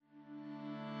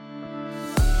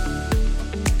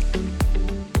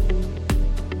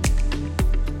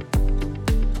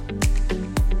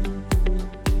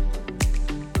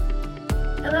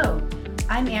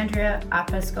Andrea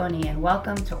Apasconi, and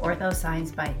welcome to Ortho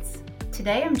Science Bites.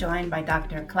 Today I'm joined by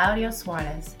Dr. Claudio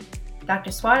Suarez.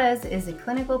 Dr. Suarez is a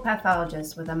clinical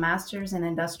pathologist with a master's in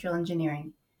industrial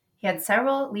engineering. He had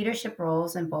several leadership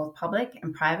roles in both public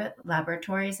and private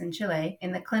laboratories in Chile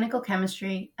in the clinical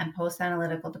chemistry and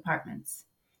post-analytical departments.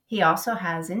 He also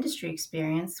has industry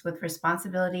experience with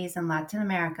responsibilities in Latin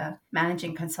America,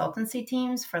 managing consultancy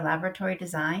teams for laboratory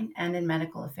design and in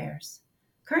medical affairs.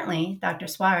 Currently, Dr.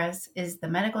 Suarez is the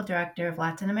Medical Director of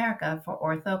Latin America for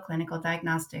Ortho Clinical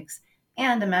Diagnostics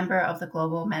and a member of the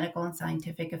Global Medical and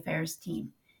Scientific Affairs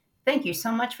team. Thank you so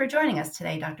much for joining us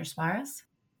today, Dr. Suarez.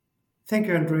 Thank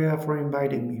you, Andrea, for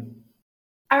inviting me.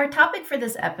 Our topic for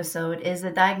this episode is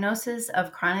the diagnosis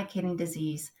of chronic kidney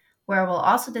disease, where we'll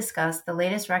also discuss the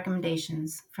latest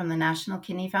recommendations from the National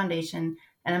Kidney Foundation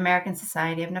and American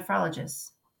Society of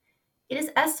Nephrologists. It is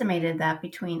estimated that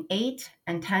between 8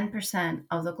 and 10%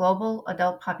 of the global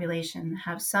adult population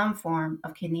have some form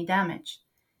of kidney damage.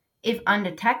 If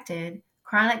undetected,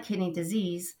 chronic kidney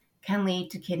disease can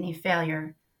lead to kidney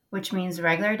failure, which means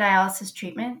regular dialysis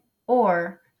treatment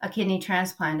or a kidney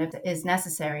transplant if is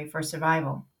necessary for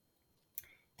survival.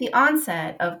 The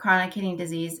onset of chronic kidney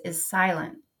disease is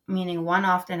silent, meaning one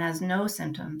often has no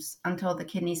symptoms until the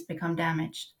kidneys become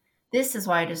damaged. This is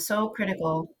why it is so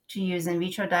critical to use in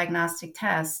vitro diagnostic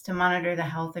tests to monitor the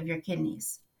health of your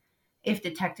kidneys. If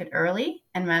detected early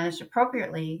and managed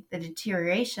appropriately, the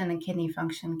deterioration in kidney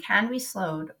function can be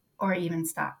slowed or even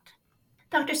stopped.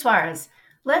 Dr. Suarez,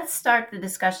 let's start the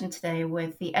discussion today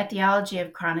with the etiology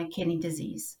of chronic kidney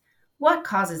disease. What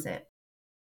causes it?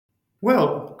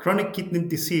 Well, chronic kidney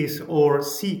disease, or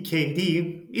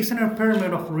CKD, is an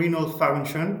impairment of renal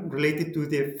function related to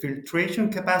the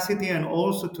filtration capacity and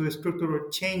also to structural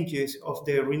changes of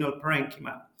the renal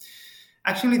parenchyma.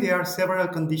 Actually, there are several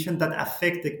conditions that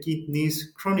affect the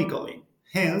kidneys chronically.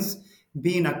 Hence,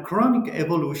 being a chronic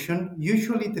evolution,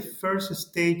 usually the first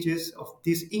stages of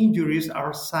these injuries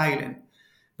are silent.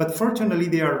 But fortunately,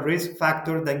 there are risk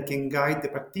factors that can guide the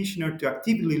practitioner to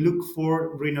actively look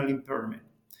for renal impairment.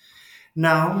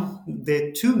 Now,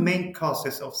 the two main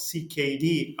causes of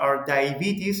CKD are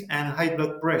diabetes and high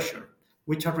blood pressure,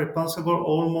 which are responsible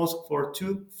almost for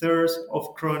 2/3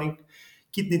 of chronic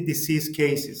kidney disease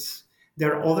cases.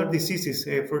 There are other diseases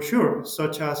for sure,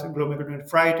 such as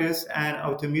glomerulonephritis and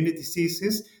autoimmune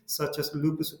diseases, such as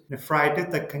lupus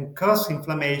nephritis, that can cause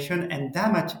inflammation and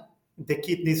damage the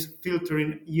kidney's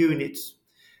filtering units.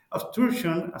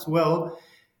 Obstruction, as well,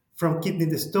 from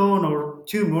kidney stone or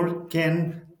tumor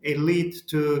can lead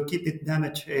to kidney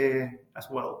damage as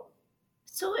well.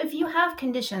 So if you have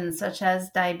conditions such as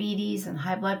diabetes and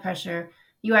high blood pressure,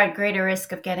 you are at greater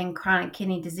risk of getting chronic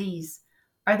kidney disease.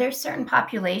 Are there certain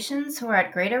populations who are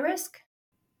at greater risk?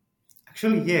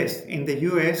 Actually, yes. In the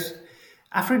US,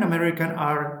 African Americans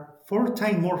are 4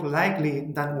 times more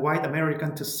likely than white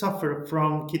Americans to suffer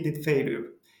from kidney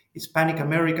failure. Hispanic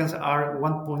Americans are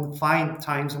 1.5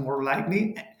 times more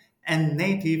likely, and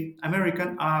Native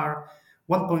Americans are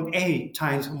 1.8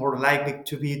 times more likely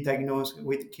to be diagnosed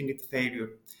with kidney failure.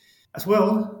 As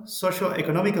well,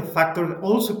 socio-economic factors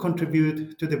also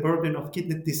contribute to the burden of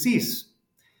kidney disease.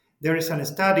 There is a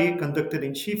study conducted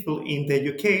in Sheffield in the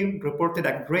UK reported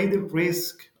a greater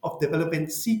risk of developing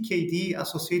CKD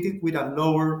associated with a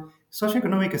lower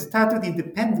socioeconomic status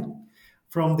independent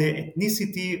from the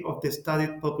ethnicity of the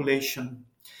studied population.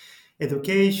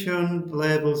 Education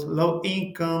levels, low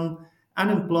income,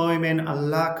 unemployment, and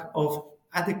lack of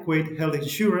adequate health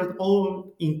insurance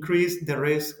all increase the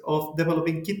risk of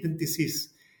developing kidney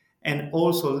disease and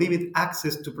also limit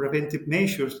access to preventive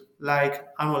measures like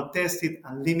annual testing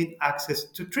and limit access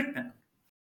to treatment.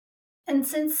 And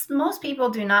since most people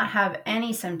do not have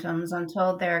any symptoms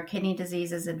until their kidney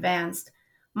disease is advanced,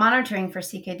 monitoring for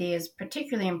CKD is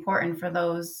particularly important for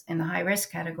those in the high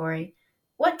risk category.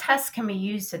 What tests can be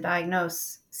used to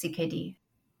diagnose CKD?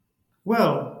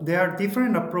 Well, there are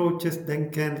different approaches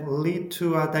that can lead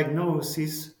to a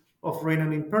diagnosis of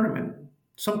renal impairment.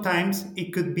 Sometimes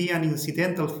it could be an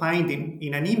incidental finding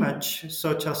in an image,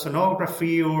 such as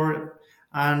sonography or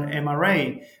an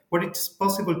MRI, where it's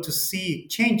possible to see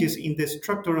changes in the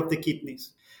structure of the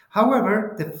kidneys.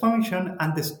 However, the function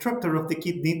and the structure of the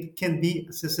kidney can be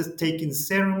assessed taking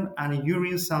serum and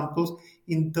urine samples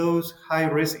in those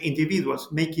high-risk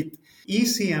individuals, make it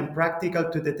easy and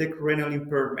practical to detect renal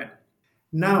impairment.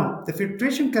 Now, the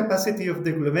filtration capacity of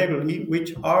the glomeruli,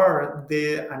 which are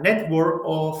a network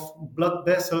of blood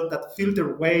vessels that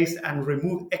filter waste and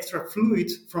remove extra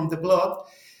fluids from the blood,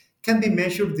 can be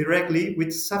measured directly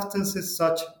with substances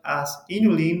such as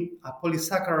inulin, a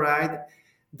polysaccharide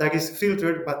that is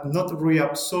filtered but not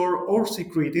reabsorbed or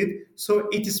secreted, so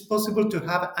it is possible to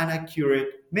have an accurate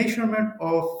measurement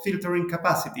of filtering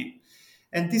capacity.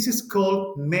 And this is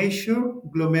called measured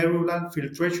glomerular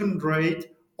filtration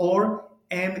rate, or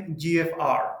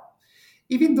MGFR.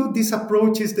 Even though this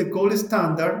approach is the gold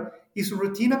standard, its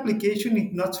routine application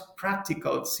is not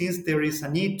practical since there is a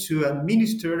need to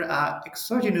administer an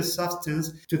exogenous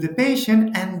substance to the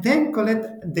patient and then collect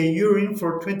the urine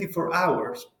for 24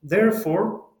 hours.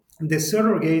 Therefore, the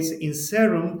surrogates in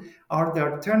serum are the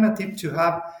alternative to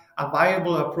have a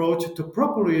viable approach to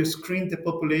properly screen the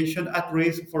population at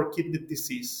risk for kidney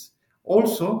disease.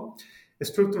 Also,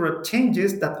 structural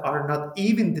changes that are not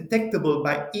even detectable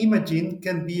by imaging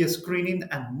can be screened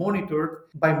and monitored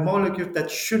by molecules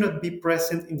that should not be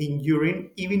present in the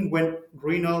urine even when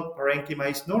renal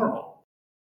parenchyma is normal.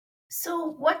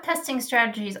 So, what testing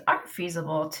strategies are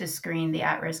feasible to screen the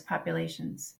at risk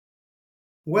populations?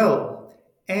 Well,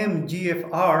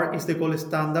 MGFR is the gold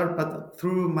standard, but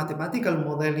through mathematical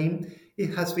modeling,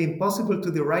 it has been possible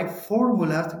to derive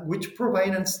formulas which provide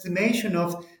an estimation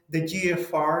of the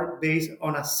GFR based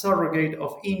on a surrogate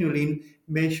of inulin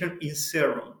measured in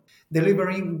serum,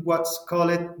 delivering what's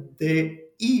called the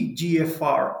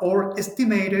eGFR, or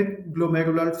estimated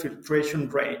glomerular filtration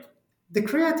rate. The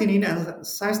creatinine and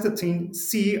cystatin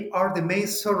C are the main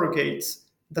surrogates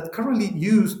that currently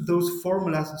use those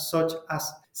formulas, such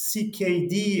as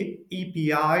CKD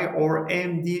EPI or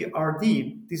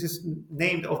MDRD. This is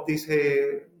named of these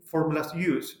formulas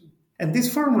used. And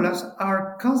these formulas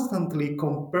are constantly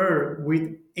compared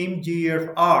with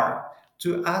MGFR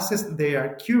to assess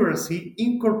their accuracy,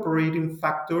 incorporating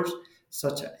factors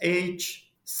such as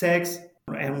age, sex,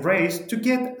 and race to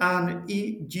get an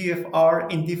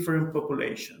eGFR in different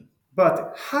populations.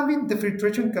 But having the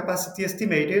filtration capacity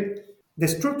estimated, the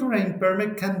structural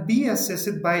impairment can be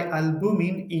assessed by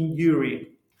albumin in urine.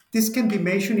 This can be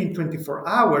measured in 24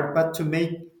 hours, but to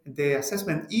make the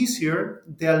assessment easier,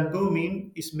 the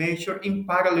albumin is measured in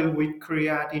parallel with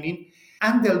creatinine,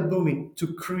 and the albumin to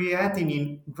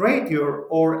creatinine ratio,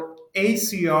 or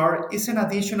ACR, is an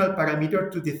additional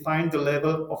parameter to define the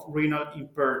level of renal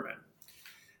impairment.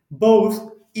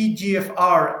 Both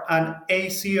eGFR and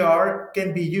ACR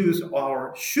can be used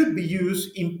or should be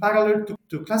used in parallel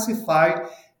to classify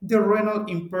the renal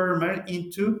impairment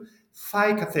into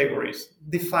five categories,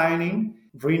 defining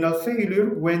renal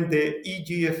failure when the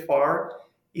eGFR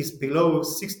is below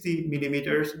 60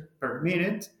 millimeters per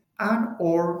minute and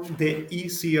or the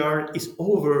ECR is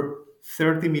over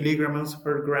 30 milligrams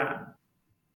per gram.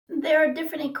 There are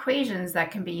different equations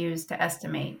that can be used to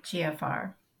estimate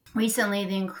GFR. Recently,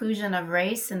 the inclusion of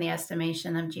race in the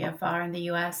estimation of GFR in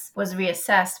the US was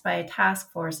reassessed by a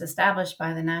task force established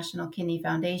by the National Kidney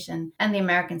Foundation and the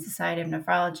American Society of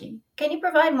Nephrology. Can you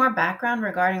provide more background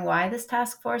regarding why this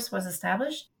task force was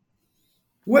established?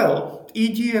 Well,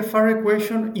 eGFR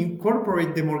equation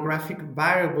incorporate demographic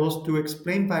variables to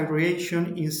explain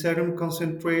variation in serum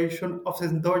concentration of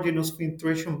endogenous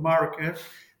filtration markers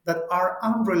that are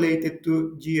unrelated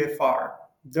to GFR,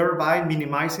 thereby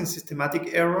minimizing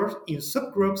systematic errors in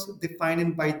subgroups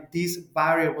defined by these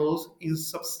variables in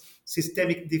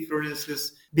systemic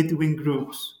differences between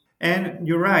groups. And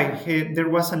you're right, there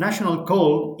was a national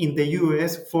call in the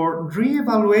US for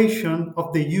re-evaluation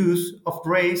of the use of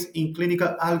race in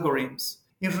clinical algorithms.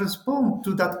 In response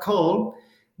to that call,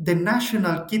 the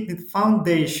National Kidney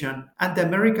Foundation and the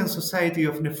American Society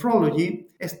of Nephrology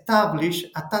established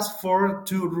a task force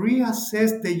to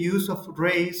reassess the use of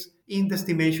race in the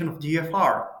estimation of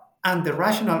GFR. And the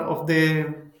rationale of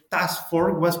the task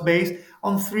force was based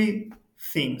on three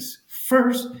things.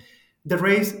 First, the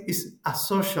race is a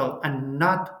social and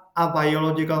not a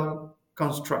biological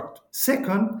construct.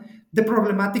 Second, the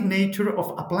problematic nature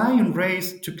of applying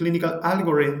race to clinical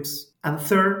algorithms. And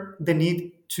third, the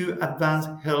need to advance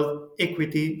health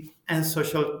equity and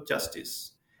social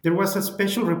justice. There was a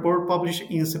special report published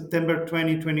in September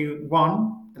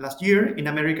 2021, last year, in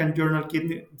American Journal of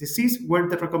Kidney Disease, where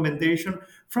the recommendations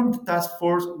from the task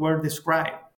force were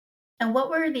described. And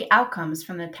what were the outcomes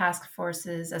from the task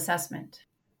force's assessment?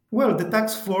 Well, the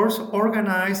task force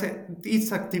organized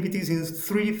its activities in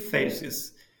three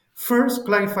phases. First,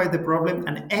 clarify the problem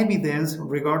and evidence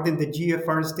regarding the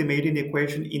GFR estimating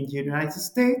equation in the United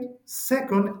States.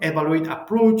 Second, evaluate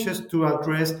approaches to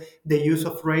address the use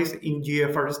of race in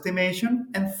GFR estimation.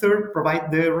 And third,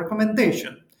 provide the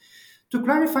recommendation. To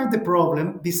clarify the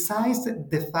problem, besides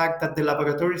the fact that the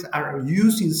laboratories are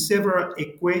using several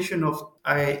equations of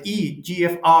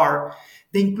eGFR,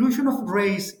 the inclusion of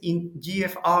race in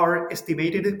GFR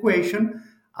estimated equation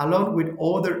along with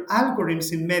other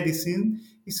algorithms in medicine,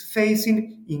 is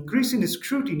facing increasing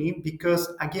scrutiny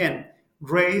because, again,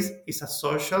 race is a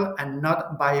social and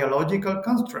not biological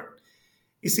construct.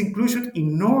 Its inclusion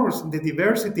ignores the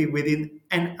diversity within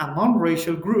and among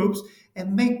racial groups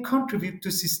and may contribute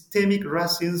to systemic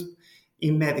racism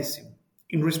in medicine.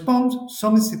 In response,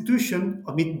 some institutions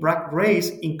omit black race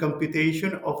in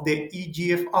computation of the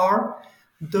EGFR,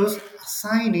 thus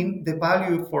assigning the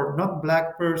value for not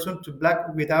black person to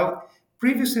black without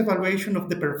previous evaluation of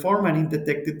the performance in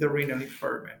detecting the renal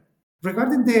impairment.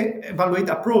 Regarding the evaluate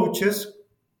approaches,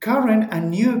 current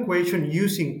and new equations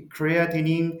using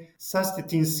creatinine,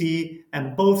 cystatin C,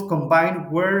 and both combined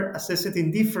were assessed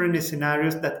in different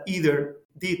scenarios that either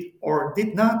did or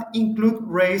did not include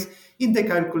race in the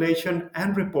calculation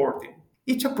and reporting.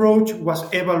 Each approach was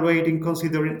evaluating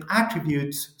considering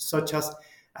attributes such as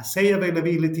assay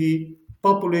availability,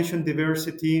 population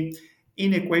diversity,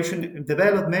 inequation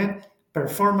development,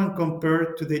 performance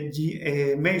compared to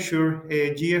the measure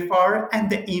GFR, and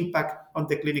the impact on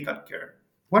the clinical care.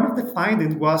 One of the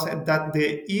findings was that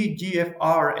the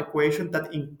EGFR equation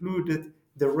that included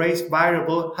the race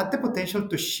variable had the potential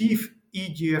to shift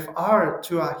EGFR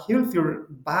to a healthier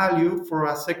value for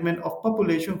a segment of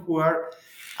population who are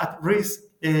at risk,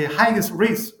 highest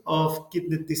risk of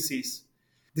kidney disease.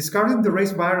 Discarding the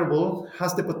race variable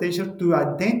has the potential to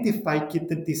identify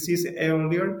kidney disease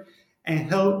earlier and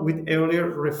help with earlier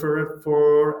referral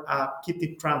for a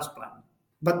kidney transplant.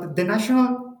 But the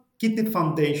National Kidney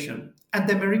Foundation and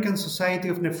the American Society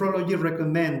of Nephrology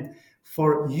recommend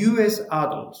for US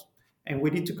adults, and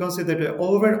we need to consider that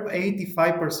over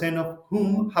 85% of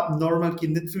whom have normal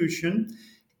kidney function,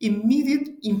 immediate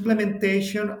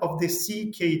implementation of the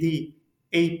CKD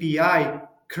API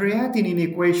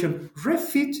creatinine equation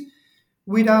refit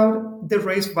without the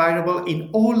race variable in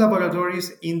all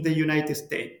laboratories in the United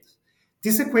States.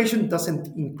 This equation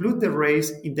doesn't include the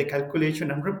race in the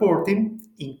calculation and reporting,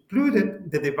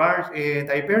 included the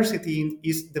diversity in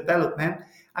its development,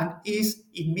 and is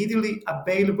immediately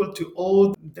available to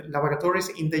all the laboratories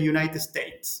in the United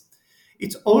States.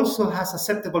 It also has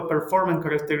acceptable performance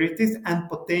characteristics and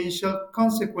potential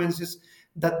consequences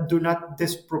that do not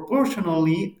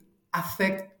disproportionately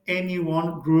affect any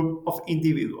one group of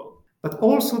individuals. But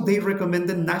also they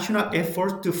recommended national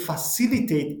efforts to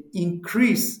facilitate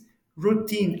increased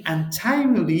routine and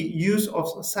timely use of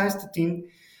cystatin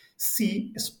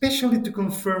C, especially to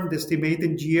confirm the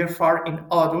estimated GFR in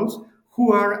adults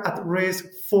who are at risk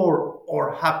for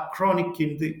or have chronic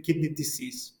kidney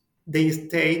disease. They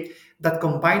state that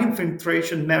combining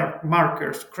filtration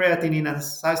markers, creatinine and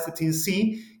cystatin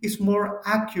C, is more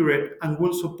accurate and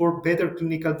will support better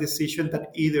clinical decision than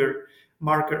either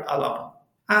marker alone.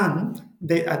 And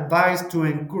they advise to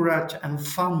encourage and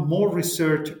fund more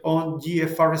research on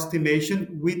GFR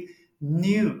estimation with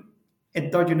new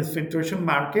endogenous filtration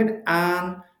marker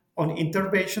and on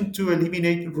intervention to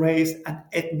eliminate race and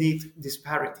ethnic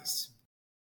disparities.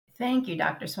 Thank you,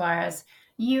 Dr. Suarez.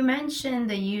 You mentioned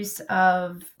the use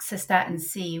of cystatin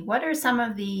C. What are some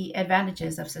of the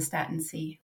advantages of cystatin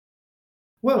C?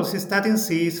 Well, cystatin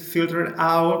C is filtered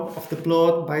out of the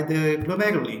blood by the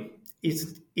glomeruli.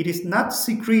 It is not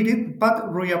secreted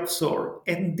but reabsorbed,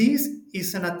 and this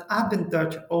is an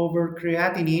advantage over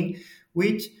creatinine,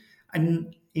 which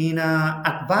in an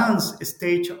advanced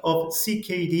stage of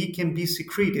CKD can be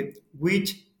secreted,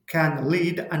 which can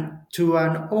lead to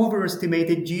an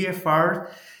overestimated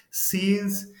GFR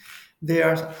since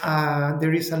there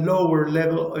is a lower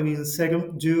level in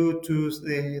serum due to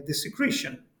the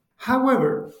secretion.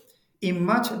 However, in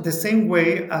much the same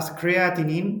way as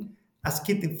creatinine, as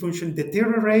kidney function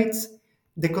deteriorates,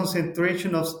 the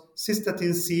concentration of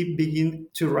cystatin C begins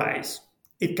to rise.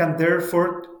 It can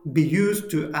therefore be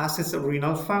used to assess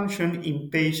renal function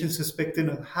in patients suspected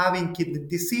of having kidney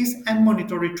disease and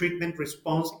monitor treatment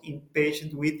response in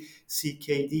patients with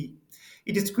CKD.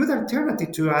 It is a good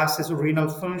alternative to assess renal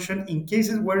function in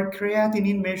cases where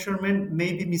creatinine measurement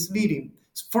may be misleading.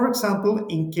 For example,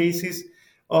 in cases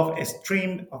of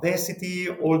extreme obesity,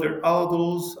 older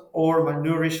adults, or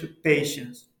malnourished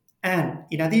patients. And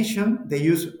in addition, the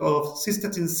use of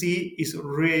cystatin C is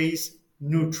race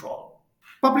neutral.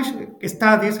 Published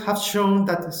studies have shown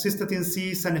that cystatin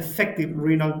C is an effective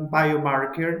renal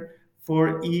biomarker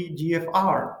for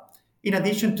eGFR. In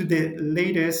addition to the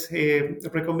latest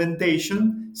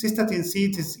recommendation, cystatin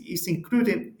C is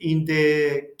included in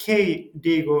the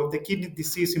KDIGO, the Kidney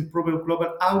Disease Improving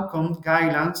Global Outcomes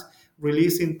Guidelines,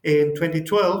 released in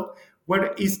 2012,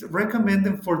 where it's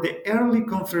recommended for the early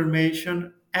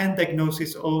confirmation and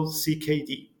diagnosis of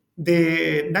CKD.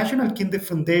 The National Kidney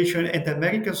Foundation and the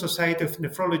American Society of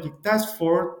Nephrology Task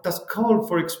Force does call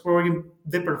for exploring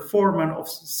the performance of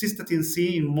cystatin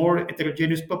C in more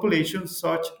heterogeneous populations,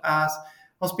 such as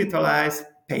hospitalized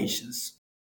patients.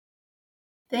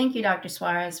 Thank you, Dr.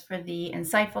 Suarez, for the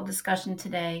insightful discussion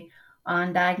today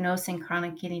on diagnosing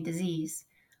chronic kidney disease.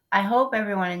 I hope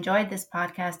everyone enjoyed this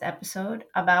podcast episode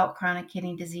about chronic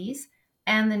kidney disease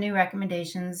and the new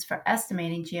recommendations for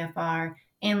estimating GFR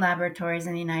in laboratories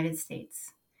in the United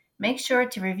States. Make sure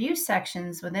to review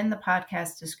sections within the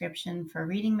podcast description for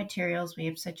reading materials we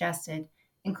have suggested,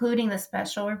 including the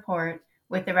special report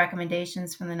with the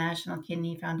recommendations from the National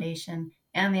Kidney Foundation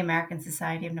and the American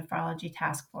Society of Nephrology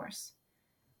Task Force.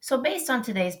 So, based on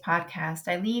today's podcast,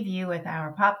 I leave you with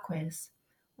our pop quiz.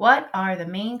 What are the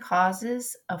main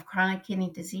causes of chronic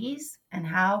kidney disease and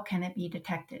how can it be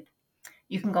detected?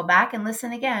 You can go back and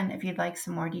listen again if you'd like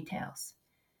some more details.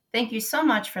 Thank you so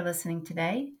much for listening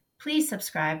today. Please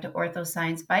subscribe to Ortho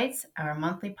Science Bites, our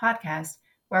monthly podcast,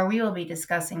 where we will be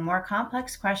discussing more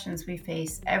complex questions we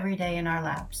face every day in our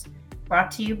labs. Brought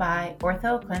to you by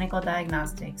Ortho Clinical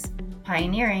Diagnostics,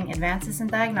 pioneering advances in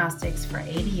diagnostics for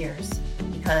 80 years,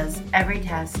 because every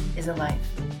test is a life.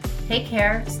 Take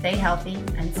care, stay healthy,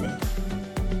 and safe.